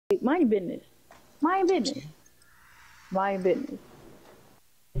mind your business. Mind your business. Mind your business.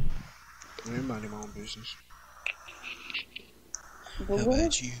 You're minding my own business. But How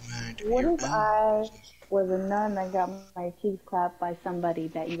about you mind what your if own I business? was a nun that got my cheeks clapped by somebody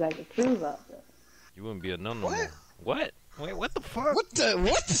that you guys approve of? You wouldn't be a nun no more. What? Wait, what the fuck? What the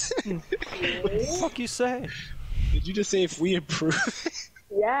what? What the fuck you say? Did you just say if we approve?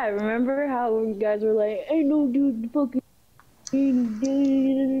 Yeah, remember how you guys were like, "Ain't no dude fucking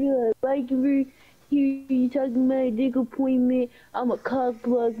like you talking about a dick appointment? I'm a cock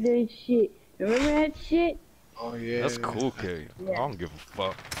block that shit." Remember that shit? Oh yeah. That's cool, kid. Yeah. I don't give a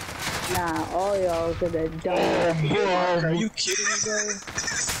fuck. Nah, all y'all said that dumb. Are you kidding me, bro?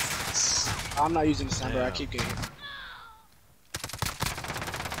 I'm not using the sniper. I keep getting.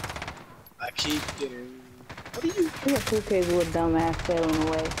 What are you? You got 2 kids with a dumbass sailing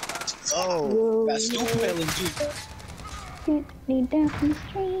away. Oh, that's stupid LNG. Get me down from the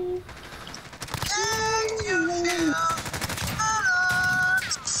street.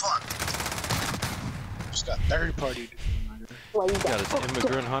 Fuck. Just got third party. Well, you Got his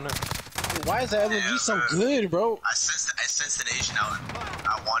immigrant hunter. Why is that LNG so good, bro? I sensed an Asian out.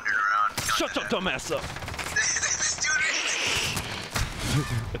 I wandered around. Shut your dumb ass up. This dude.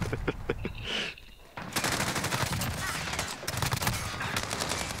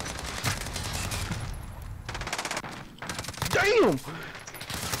 Damn!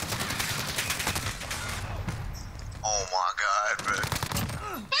 Oh my god, bro.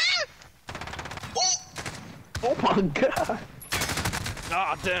 Oh my god.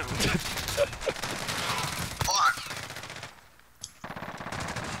 Ah, damn. Fuck.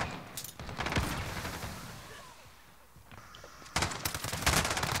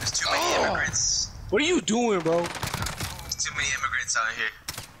 There's too many immigrants. What are you doing, bro? There's too many immigrants out here.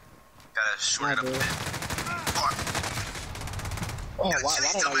 Gotta short it up a bit. Fuck. Oh, why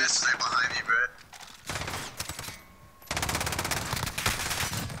These did I? dumbasses right behind me, bro.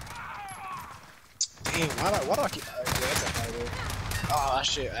 Damn, why do I keep? Yeah, that's a fighter. Oh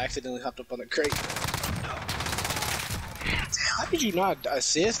shit! I accidentally hopped up on the crate. Damn, how did you not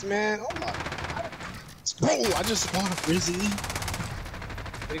assist, man? Oh my! Bro, I just spawned a frizzy.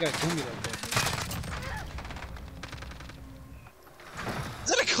 They gotta do me like that, man. Is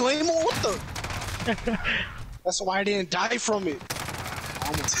that a claymore? What the? That's why I didn't die from it.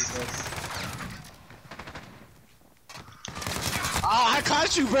 I'm gonna take that. Oh, I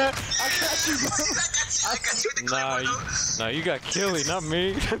caught you, bro. I caught you, bro. I got you with the clip, bro. Nah, you got Killy, not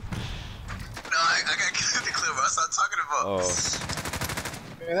me. No, I got killed with the clip, bro. That's what I'm talking about. Oh.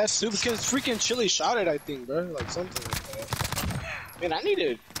 Man, that's stupid because freaking Chili shot it, I think, bro. Like something like that. Man, I need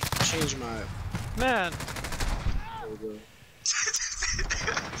to change my. Man.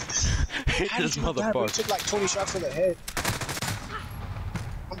 Hate How this did you die, bro? motherfucker. It took like 20 shots in the head.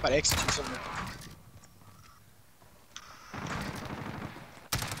 I'm about to execute something.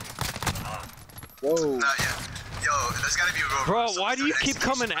 Whoa. Nah, yeah. Yo, there's gotta be a road. Bro, why do you keep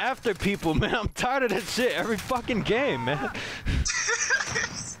coming after people, man? I'm tired of that shit every fucking game, man.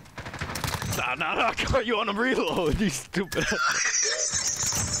 Nah, you on a reload, you stupid.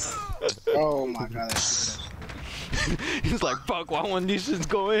 Oh my god, that's stupid. He's like, fuck, why won't these shits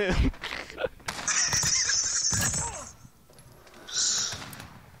go in?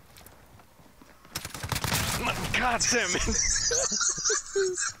 God damn it.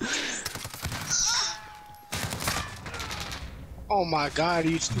 Oh my god,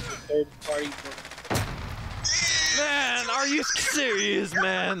 you stupid third party. Man, are you serious,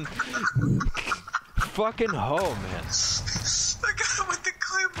 man? Fucking hoe, man. I got him with the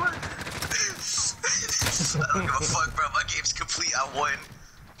claymore. I don't give a fuck, bro. My game's complete. I won.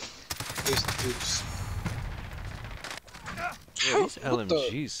 Yeah, these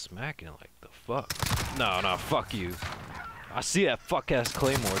LMGs smacking like the fuck. No, fuck you. I see that fuck ass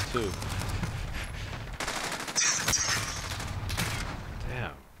claymore too.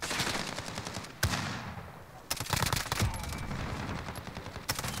 Damn.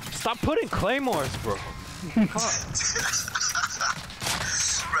 Stop putting claymores, bro.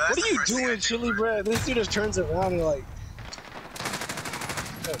 What are you doing, Chili, bro? This dude just turns around and like.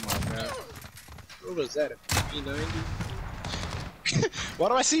 Oh my god. What was that? A P90? Why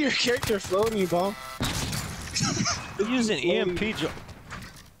do I see your character floating, bro? You're using EMP jump.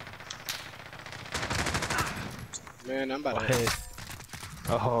 Man, I'm about to.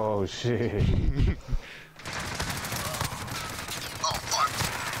 Oh shit. Oh, fuck.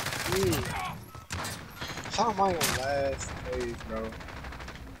 How am I on last page, bro?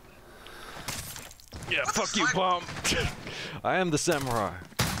 Yeah, fuck you, bomb. I am the samurai.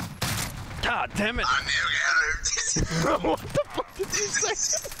 God damn it. I never got her. What the fuck did you say?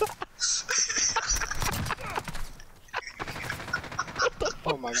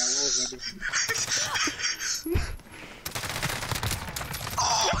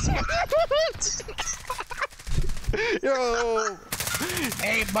 Yo!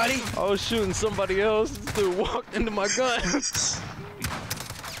 Hey, buddy! I was shooting somebody else. This dude walked into my gun. I'm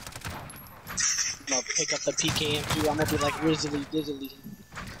gonna pick up the PKM too. I'm gonna be like Rizzly Dizzly.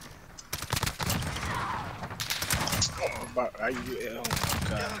 Oh my god,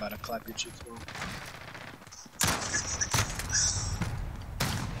 I'm about to clap your cheeks, bro.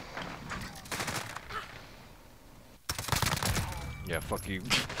 Yeah, fuck you.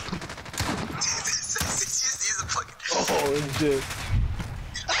 Oh shit.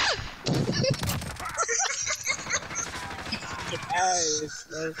 Nice,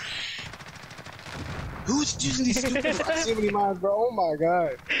 man. Who's using these stupid proximity mines, bro? Oh my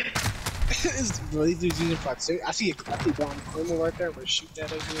god. Bro, these dudes using proximity. I see a bomb Claymore right there. I'm gonna shoot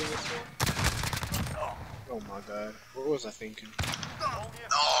that over here. Oh my god. What was I thinking? Oh.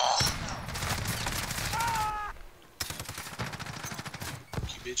 Thank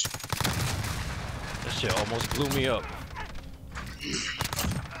you, bitch. That shit almost blew me up.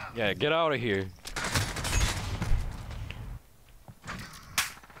 Yeah, get out of here.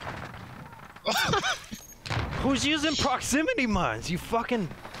 Who's using proximity mines? You fucking...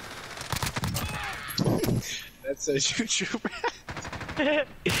 That's a choo-choo, bro. Bro,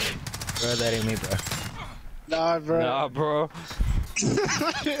 that ain't me, bro. Nah, bro. Nah, bro.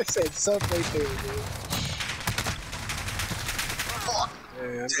 It said something right there, dude.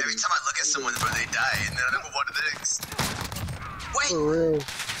 Dude, every time I look at someone, bro, they die, and then I never want the next. Wait! For real.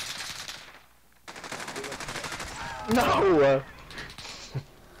 No!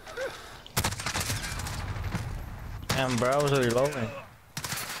 Damn, bro, I was reloading.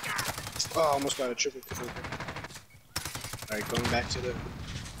 Oh, I almost got a triple kill. Alright, going back to this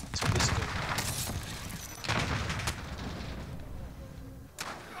gun.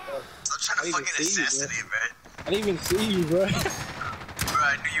 I'm trying to fucking assassinate, bro. I didn't even see you, bro. Bro,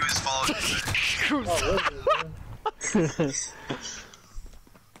 I knew you was following me.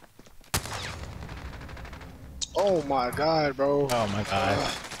 Oh my god, bro. Oh my god.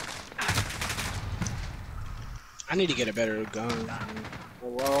 I need to get a better gun.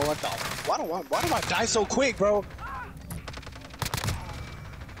 Whoa, what the? Why do I die so quick, bro?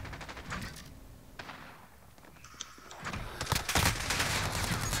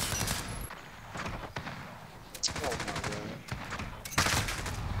 Oh my god.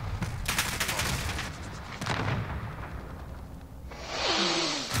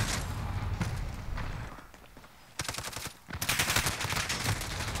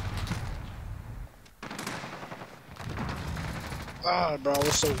 Ah, bro, I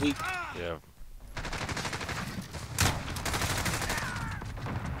was so weak. Yeah.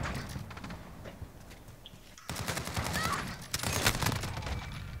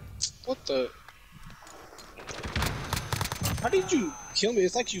 What the? How did you kill me?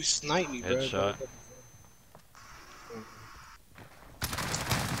 It's like you sniped me, bro. Headshot.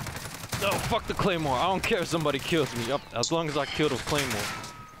 No, fuck the Claymore. I don't care if somebody kills me. As long as I kill the Claymore.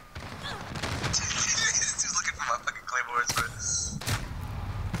 He's looking for my fucking claymores, bro.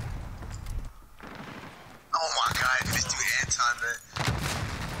 Oh my god, this dude Anton, man.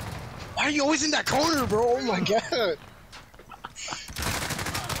 Why are you always in that corner, bro? Oh my god.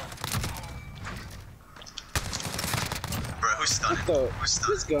 Bro, who's stunning? Who's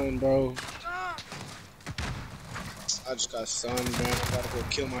This stunning? gun, bro. I just got stunned, man. I gotta go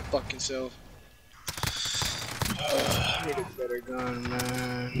kill my fucking self. I need a better gun,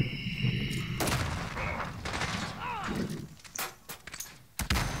 man.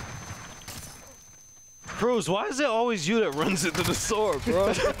 Cruz, why is it always you that runs into the sword,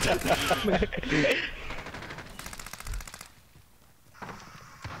 bro?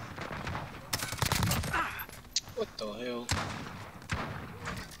 What the hell?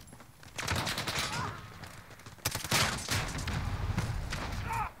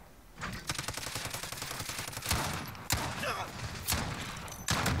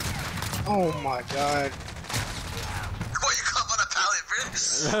 Oh my god. Oh, you come on a pallet, bro.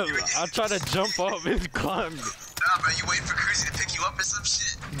 I try to jump up and climb. Nah, man, you waiting for Cruzzie to pick you up or some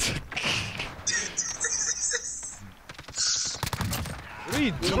shit? What are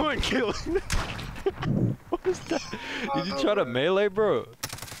you doing, Kill? What is that? Did you try to melee, bro?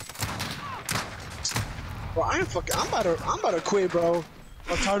 Bro, I'm about to quit, bro.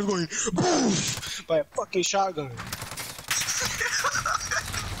 I'm tired of going boof by a fucking shotgun.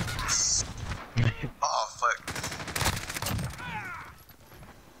 Oh, fuck.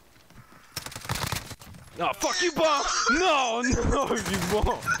 No, fuck you, bomb! No, no, you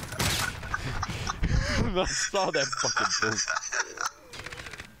won't. I saw that fucking thing.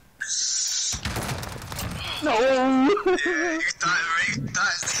 No! You thought, right? You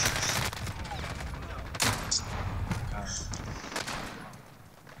thought.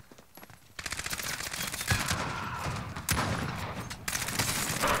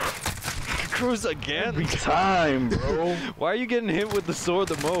 Cruz again? Every time, bro. Why are you getting hit with the sword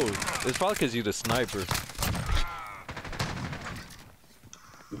the most? It's probably because you're the sniper.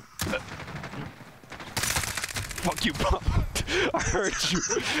 Fuck you, Pop. I heard you.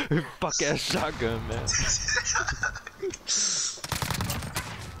 Fuck ass shotgun, man.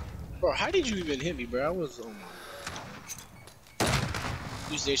 Bro, how did you even hit me, bro? I was oh my.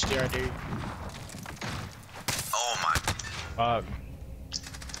 Use the HDR, dude. Oh my. Fuck.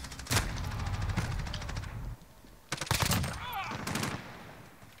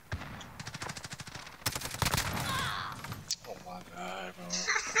 Oh my god, bro.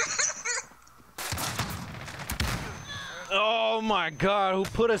 Oh my god, who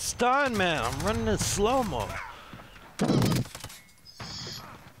put a stun, man? I'm running in slow-mo.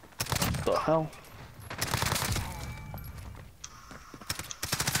 The hell?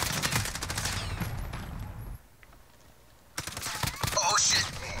 Oh shit.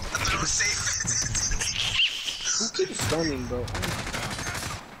 I thought it was safe. Who keeps stunning, bro?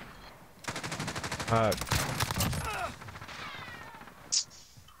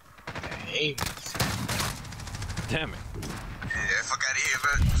 Hey. Damn it. Yeah, fuck out of here,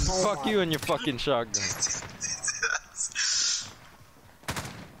 bro. Fuck you and your fucking shotgun.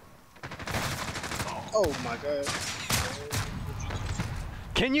 Oh my god.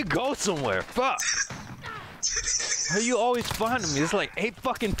 Can you go somewhere? Fuck. How you always finding me? There's like 8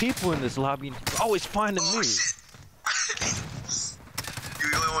 fucking people in this lobby and you're always finding Oh me. shit. You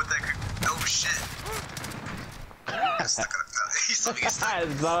the only one that could. Oh shit. He's stuck on a I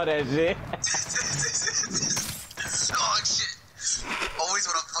saw that shit. Oh shit. Always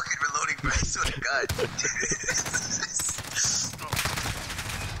when I'm fucking reloading, bro. I swear to God.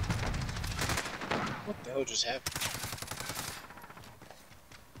 What the hell just happened?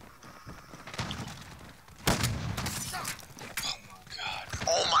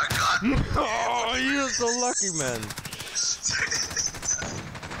 Oh my god. Oh, you're so lucky, man.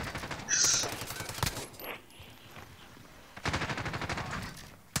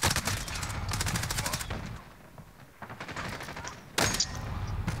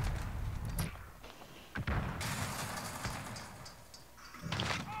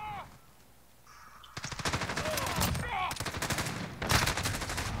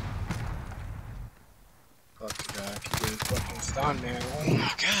 Fuck god, keep getting fucking stunned, man. Oh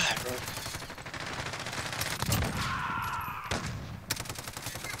my god, bro.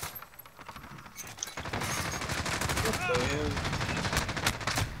 What the hell?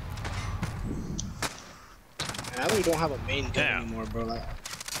 Man, I really don't have a main gun Damn. anymore, bro. Like,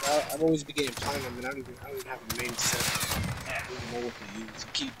 I've always been getting platinum, and I don't even have a main set. I don't even know what to use. I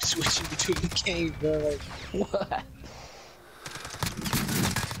keep switching between the games, bro. Like, What?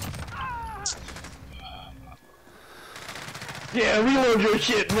 Yeah, reload your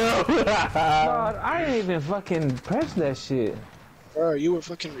shit, bro. God, I didn't even fucking press that shit. bro, you were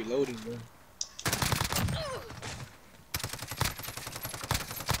fucking reloading, bro.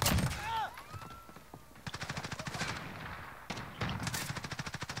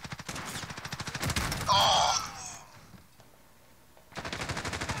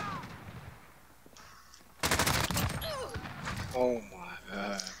 Oh my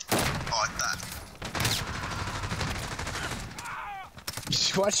god. Oh, I thought.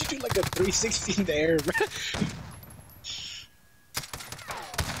 Why'd you do like a 360 in the air, bro?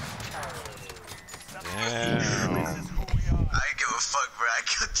 Damn. I ain't give a fuck, bro. I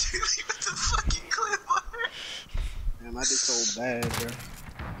killed Julie with the fucking claymore. Damn, I did so bad, bro.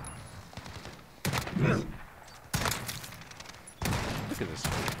 Look at this.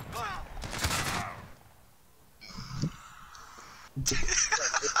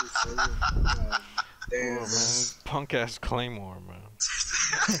 Damn, Oh, man. Punk ass Claymore, man.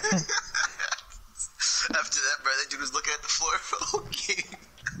 After that, bro, that dude was looking at the floor for the whole game.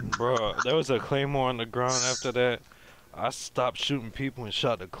 Bro, there was a Claymore on the ground after that. I stopped shooting people and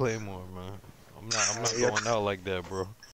shot the Claymore, man. I'm not going out like that, bro.